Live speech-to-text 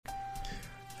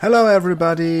Hello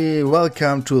everybody,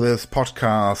 welcome to this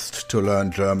podcast to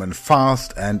learn German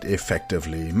fast and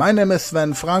effectively. My name is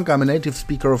Sven Frank, I'm a native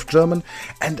speaker of German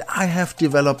and I have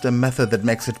developed a method that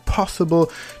makes it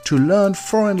possible to learn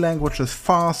foreign languages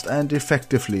fast and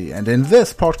effectively. And in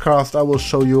this podcast I will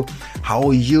show you how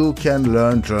you can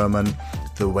learn German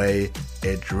the way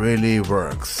it really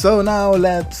works. So now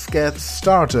let's get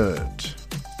started.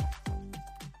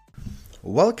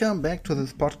 Welcome back to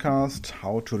this podcast,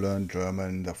 How to Learn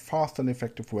German the Fast and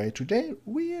Effective Way. Today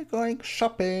we are going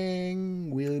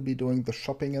shopping. We'll be doing the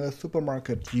shopping in the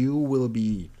supermarket. You will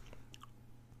be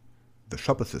the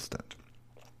shop assistant.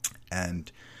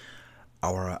 And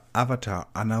our avatar,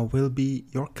 Anna, will be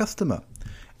your customer.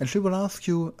 And she will ask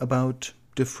you about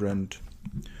different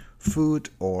food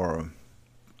or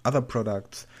other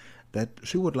products that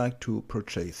she would like to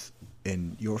purchase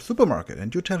in your supermarket.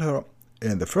 And you tell her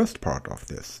in the first part of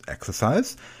this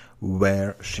exercise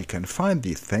where she can find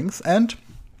these things, and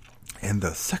in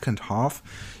the second half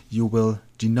you will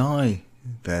deny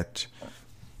that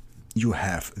you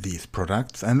have these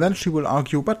products, and then she will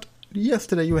argue, but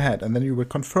yesterday you had, and then you will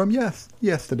confirm, yes,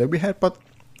 yesterday we had, but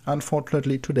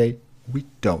unfortunately today we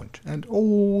don't. And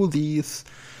all these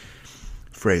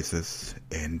phrases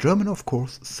in German, of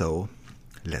course. So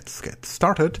let's get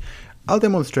started. I'll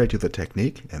demonstrate you the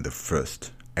technique in the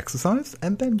first exercise,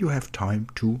 and then you have time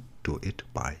to do it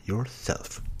by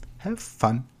yourself. Have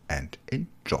fun and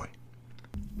enjoy.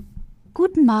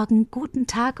 Guten Morgen, guten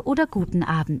Tag oder guten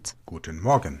Abend. Guten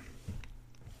Morgen.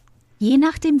 Je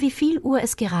nachdem, wie viel Uhr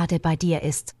es gerade bei dir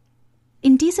ist.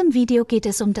 In diesem Video geht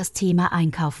es um das Thema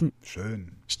Einkaufen.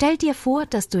 Schön. Stell dir vor,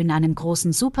 dass du in einem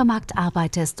großen Supermarkt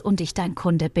arbeitest und ich dein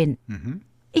Kunde bin.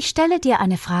 Ich stelle dir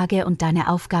eine Frage und deine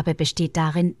Aufgabe besteht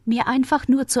darin, mir einfach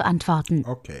nur zu antworten.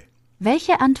 Okay.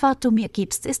 Welche Antwort du mir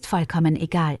gibst, ist vollkommen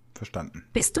egal. Verstanden.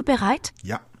 Bist du bereit?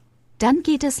 Ja. Dann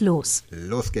geht es los.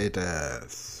 Los geht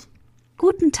es.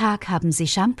 Guten Tag, haben Sie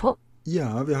Shampoo?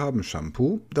 Ja, wir haben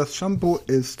Shampoo. Das Shampoo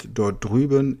ist dort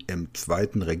drüben im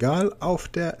zweiten Regal auf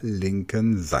der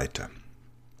linken Seite.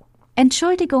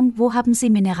 Entschuldigung, wo haben Sie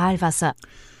Mineralwasser?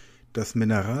 Das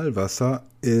Mineralwasser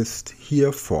ist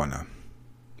hier vorne.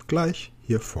 Gleich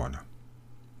hier vorne.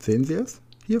 Sehen Sie es?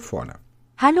 Hier vorne.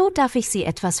 Hallo, darf ich Sie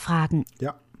etwas fragen?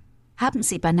 Ja. Haben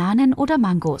Sie Bananen oder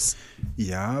Mangos?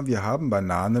 Ja, wir haben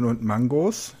Bananen und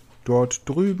Mangos dort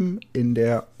drüben in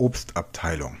der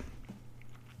Obstabteilung.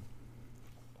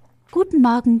 Guten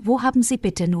Morgen, wo haben Sie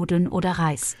bitte Nudeln oder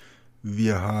Reis?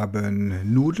 Wir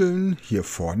haben Nudeln hier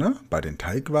vorne bei den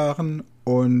Teigwaren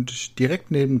und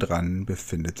direkt nebendran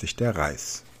befindet sich der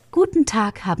Reis. Guten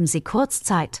Tag, haben Sie kurz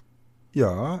Zeit?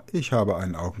 Ja, ich habe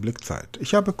einen Augenblick Zeit.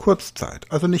 Ich habe kurz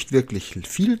Zeit. Also nicht wirklich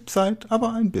viel Zeit,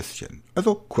 aber ein bisschen.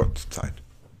 Also kurz Zeit.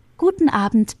 Guten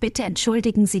Abend, bitte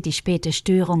entschuldigen Sie die späte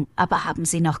Störung, aber haben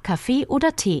Sie noch Kaffee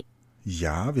oder Tee?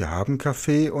 Ja, wir haben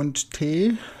Kaffee und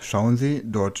Tee. Schauen Sie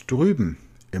dort drüben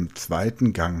im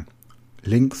zweiten Gang.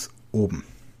 Links oben.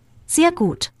 Sehr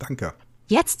gut. Danke.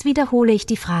 Jetzt wiederhole ich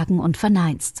die Fragen und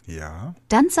verneinst. Ja.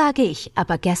 Dann sage ich,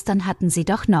 aber gestern hatten Sie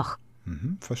doch noch.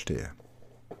 Verstehe.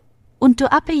 Und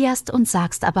du abbejahrst und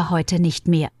sagst aber heute nicht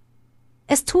mehr.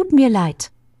 Es tut mir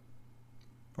leid.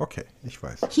 Okay, ich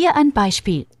weiß. Hier ein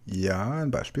Beispiel. Ja,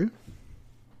 ein Beispiel.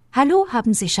 Hallo,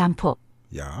 haben Sie Shampoo?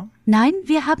 Ja. Nein,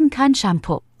 wir haben kein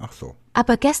Shampoo. Ach so,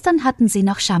 Aber gestern hatten Sie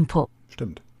noch Shampoo.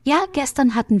 stimmt. Ja,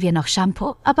 gestern hatten wir noch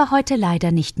Shampoo, aber heute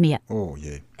leider nicht mehr. Oh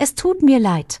je, Es tut mir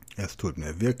leid. es tut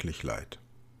mir wirklich leid.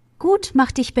 Gut,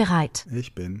 mach dich bereit.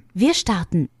 Ich bin Wir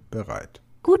starten. bereit.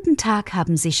 Guten Tag,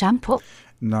 haben Sie Shampoo?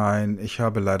 Nein, ich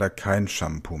habe leider kein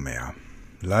Shampoo mehr.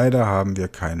 Leider haben wir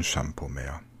kein Shampoo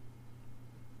mehr.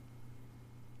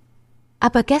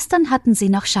 Aber gestern hatten Sie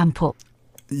noch Shampoo.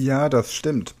 Ja, das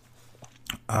stimmt.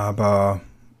 Aber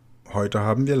heute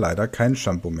haben wir leider kein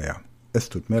Shampoo mehr. Es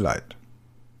tut mir leid.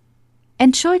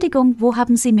 Entschuldigung, wo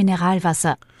haben Sie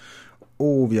Mineralwasser?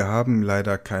 Oh, wir haben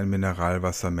leider kein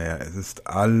Mineralwasser mehr. Es ist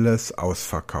alles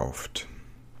ausverkauft.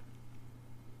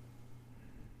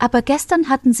 Aber gestern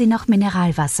hatten Sie noch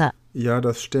Mineralwasser. Ja,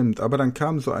 das stimmt. Aber dann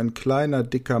kam so ein kleiner,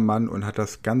 dicker Mann und hat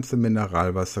das ganze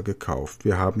Mineralwasser gekauft.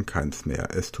 Wir haben keins mehr.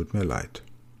 Es tut mir leid.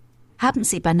 Haben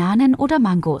Sie Bananen oder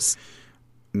Mangos?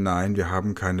 Nein, wir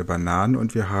haben keine Bananen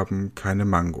und wir haben keine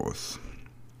Mangos.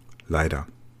 Leider.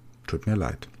 Tut mir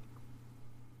leid.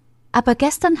 Aber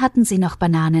gestern hatten Sie noch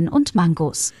Bananen und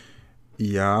Mangos.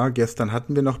 Ja, gestern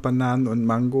hatten wir noch Bananen und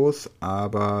Mangos,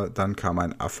 aber dann kam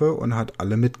ein Affe und hat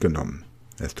alle mitgenommen.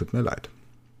 Es tut mir leid.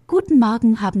 Guten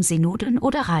Morgen, haben Sie Nudeln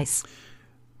oder Reis?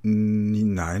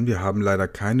 Nein, wir haben leider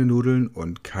keine Nudeln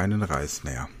und keinen Reis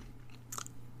mehr.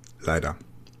 Leider.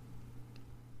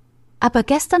 Aber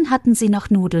gestern hatten Sie noch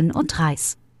Nudeln und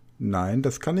Reis. Nein,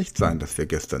 das kann nicht sein, dass wir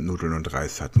gestern Nudeln und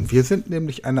Reis hatten. Wir sind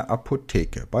nämlich eine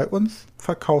Apotheke. Bei uns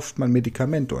verkauft man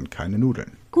Medikamente und keine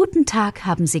Nudeln. Guten Tag,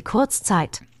 haben Sie kurz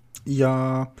Zeit?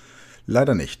 Ja,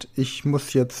 leider nicht. Ich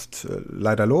muss jetzt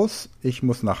leider los. Ich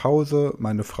muss nach Hause.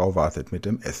 Meine Frau wartet mit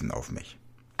dem Essen auf mich.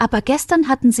 Aber gestern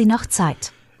hatten Sie noch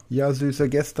Zeit. Ja, Süße,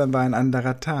 gestern war ein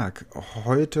anderer Tag.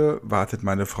 Heute wartet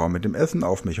meine Frau mit dem Essen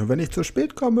auf mich. Und wenn ich zu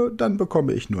spät komme, dann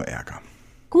bekomme ich nur Ärger.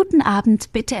 Guten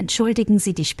Abend, bitte entschuldigen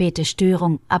Sie die späte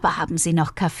Störung, aber haben Sie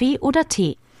noch Kaffee oder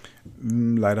Tee?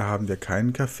 Leider haben wir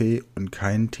keinen Kaffee und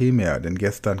keinen Tee mehr, denn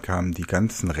gestern kamen die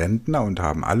ganzen Rentner und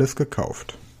haben alles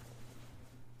gekauft.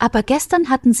 Aber gestern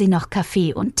hatten Sie noch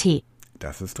Kaffee und Tee.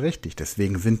 Das ist richtig,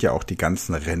 deswegen sind ja auch die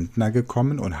ganzen Rentner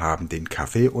gekommen und haben den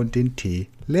Kaffee und den Tee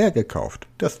leer gekauft,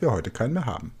 dass wir heute keinen mehr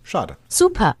haben. Schade.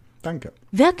 Super. Danke.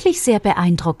 Wirklich sehr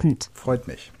beeindruckend. Freut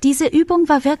mich. Diese Übung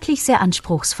war wirklich sehr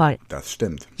anspruchsruhsvoll. Das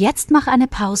stimmt. Jetzt mach eine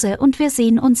Pause und wir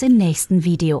sehen uns im nächsten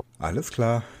Video. Alles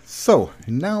klar. So,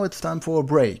 now it's time for a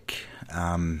break.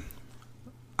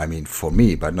 For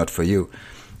me, but not for you.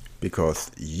 Because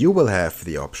you will have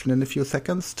the option in a few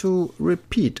seconds to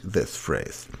repeat this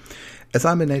phrase. As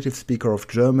I'm a native speaker of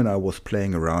German, I was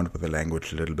playing around with the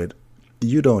language a little bit.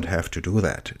 You don't have to do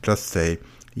that. Just say,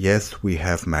 yes, we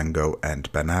have mango and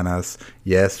bananas.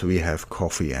 Yes, we have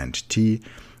coffee and tea.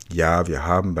 Ja, wir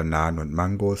haben Bananen und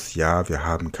Mangos. Ja, wir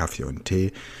haben Kaffee und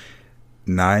Tee.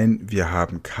 Nein, wir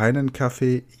haben keinen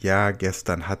Kaffee. Ja,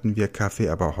 gestern hatten wir Kaffee,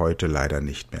 aber heute leider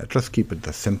nicht mehr. Just keep it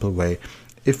the simple way.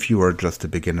 If you are just a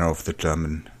beginner of the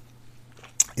German,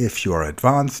 if you are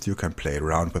advanced, you can play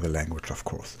around with the language, of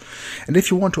course. And if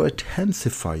you want to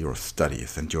intensify your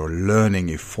studies and your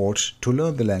learning effort to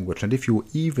learn the language, and if you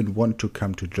even want to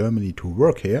come to Germany to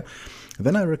work here,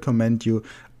 then I recommend you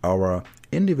our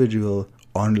individual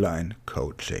online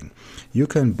coaching. You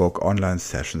can book online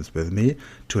sessions with me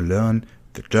to learn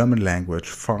the German language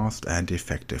fast and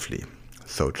effectively.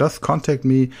 So just contact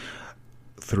me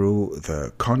through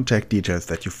the contact details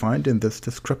that you find in this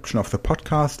description of the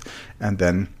podcast, and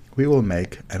then we will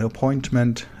make an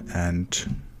appointment. And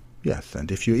yes,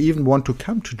 and if you even want to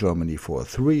come to Germany for a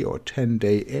 3 or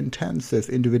 10-day intensive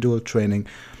individual training,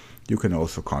 you can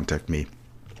also contact me,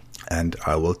 and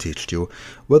I will teach you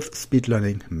with speed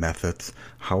learning methods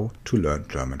how to learn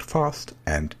German fast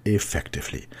and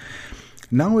effectively.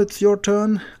 Now it's your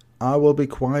turn. I will be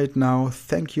quiet now.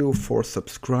 Thank you for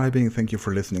subscribing. Thank you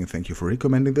for listening. Thank you for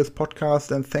recommending this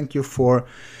podcast. And thank you for,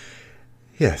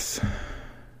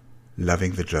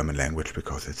 loving the German language,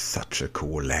 because it's such a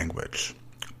cool language.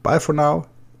 Bye for now.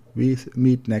 We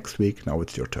meet next week. Now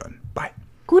it's your turn. Bye.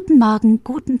 Guten Morgen,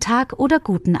 guten Tag oder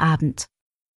guten Abend.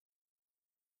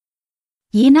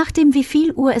 Je nachdem, wie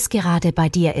viel Uhr es gerade bei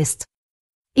dir ist.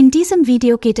 In diesem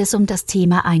Video geht es um das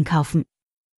Thema Einkaufen.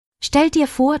 Stell dir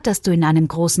vor, dass du in einem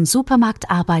großen Supermarkt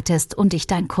arbeitest und ich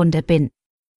dein Kunde bin.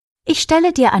 Ich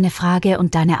stelle dir eine Frage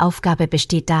und deine Aufgabe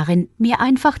besteht darin, mir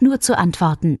einfach nur zu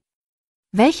antworten.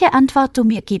 Welche Antwort du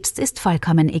mir gibst, ist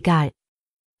vollkommen egal.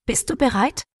 Bist du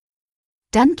bereit?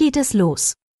 Dann geht es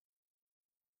los.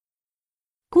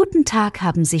 Guten Tag,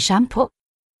 haben Sie Shampoo?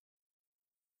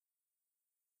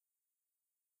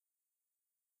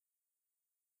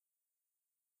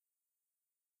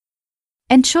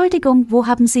 Entschuldigung, wo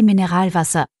haben Sie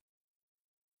Mineralwasser?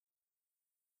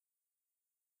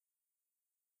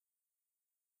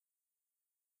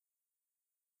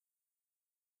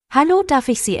 Hallo, darf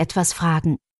ich Sie etwas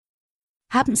fragen?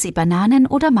 Haben Sie Bananen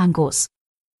oder Mangos?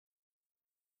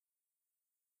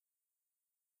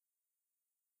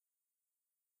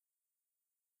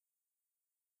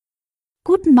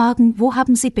 Guten Morgen, wo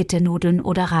haben Sie bitte Nudeln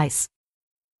oder Reis?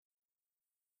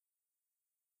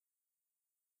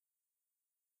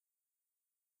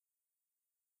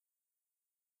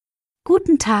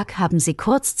 Guten Tag, haben Sie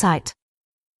kurz Zeit?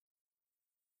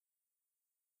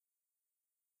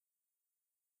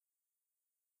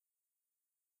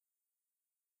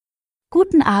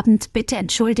 Guten Abend, bitte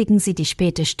entschuldigen Sie die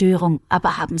späte Störung,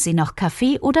 aber haben Sie noch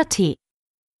Kaffee oder Tee?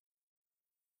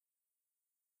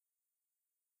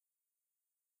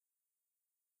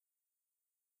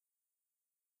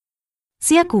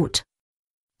 Sehr gut.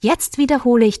 Jetzt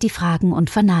wiederhole ich die Fragen und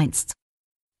verneinst.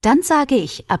 Dann sage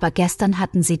ich, aber gestern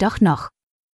hatten Sie doch noch.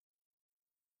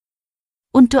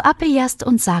 Und du abbejahrst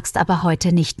und sagst aber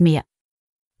heute nicht mehr.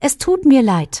 Es tut mir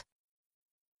leid.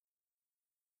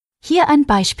 Hier ein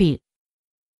Beispiel.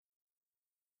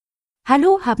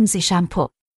 Hallo, haben Sie Shampoo?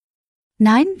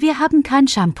 Nein, wir haben kein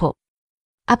Shampoo.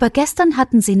 Aber gestern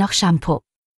hatten Sie noch Shampoo.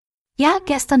 Ja,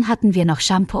 gestern hatten wir noch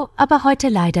Shampoo, aber heute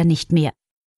leider nicht mehr.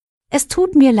 Es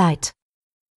tut mir leid.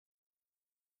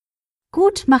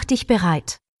 Gut, mach dich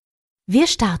bereit. Wir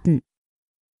starten.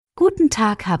 Guten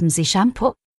Tag, haben Sie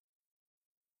Shampoo?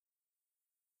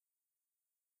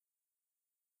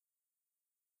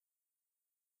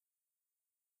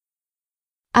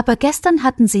 Aber gestern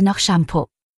hatten Sie noch Shampoo.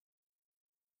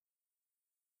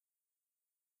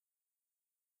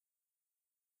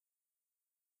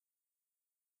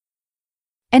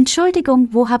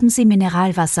 Entschuldigung, wo haben Sie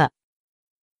Mineralwasser?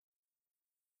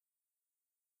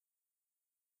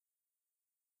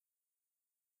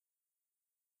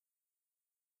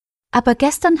 Aber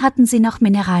gestern hatten Sie noch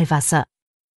Mineralwasser.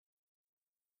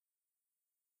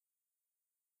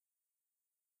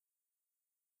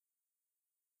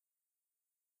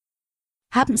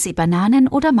 Haben Sie Bananen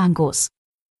oder Mangos?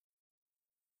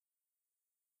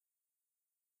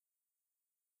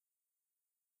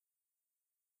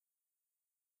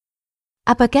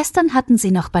 Aber gestern hatten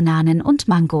Sie noch Bananen und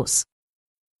Mangos.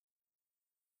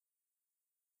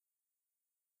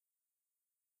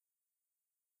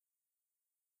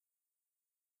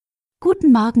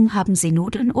 Guten Morgen, haben Sie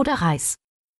Nudeln oder Reis?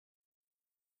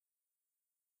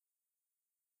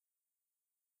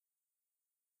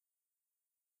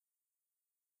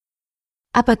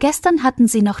 Aber gestern hatten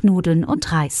Sie noch Nudeln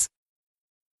und Reis.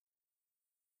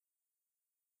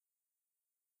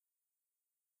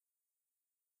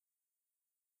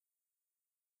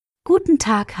 Guten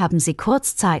Tag, haben Sie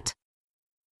kurz Zeit?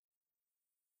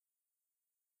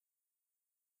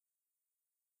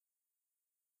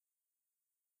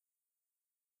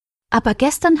 Aber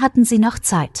gestern hatten Sie noch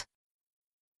Zeit.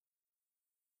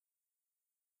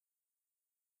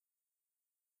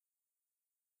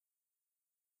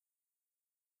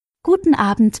 Guten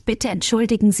Abend, bitte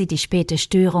entschuldigen Sie die späte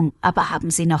Störung, aber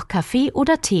haben Sie noch Kaffee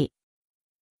oder Tee?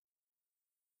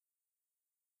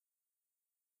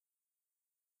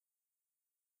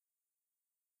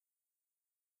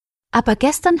 Aber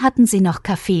gestern hatten Sie noch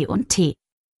Kaffee und Tee.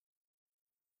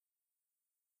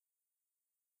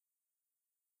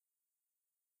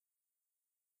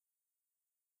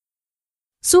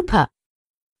 Super!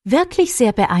 Wirklich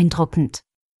sehr beeindruckend.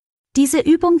 Diese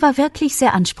Übung war wirklich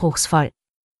sehr anspruchsvoll.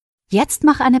 Jetzt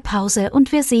mach eine Pause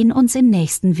und wir sehen uns im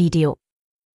nächsten Video.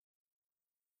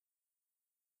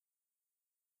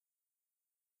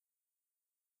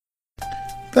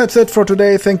 That's it for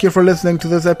today. Thank you for listening to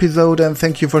this episode and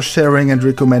thank you for sharing and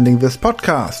recommending this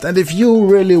podcast. And if you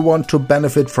really want to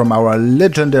benefit from our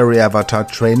legendary avatar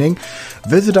training,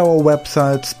 visit our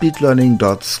website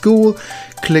speedlearning.school,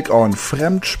 click on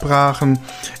Fremdsprachen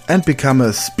and become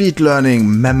a Speed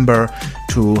Learning member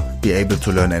to be able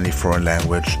to learn any foreign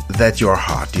language that your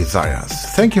heart desires.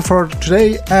 Thank you for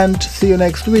today and see you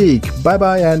next week. Bye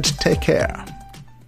bye and take care.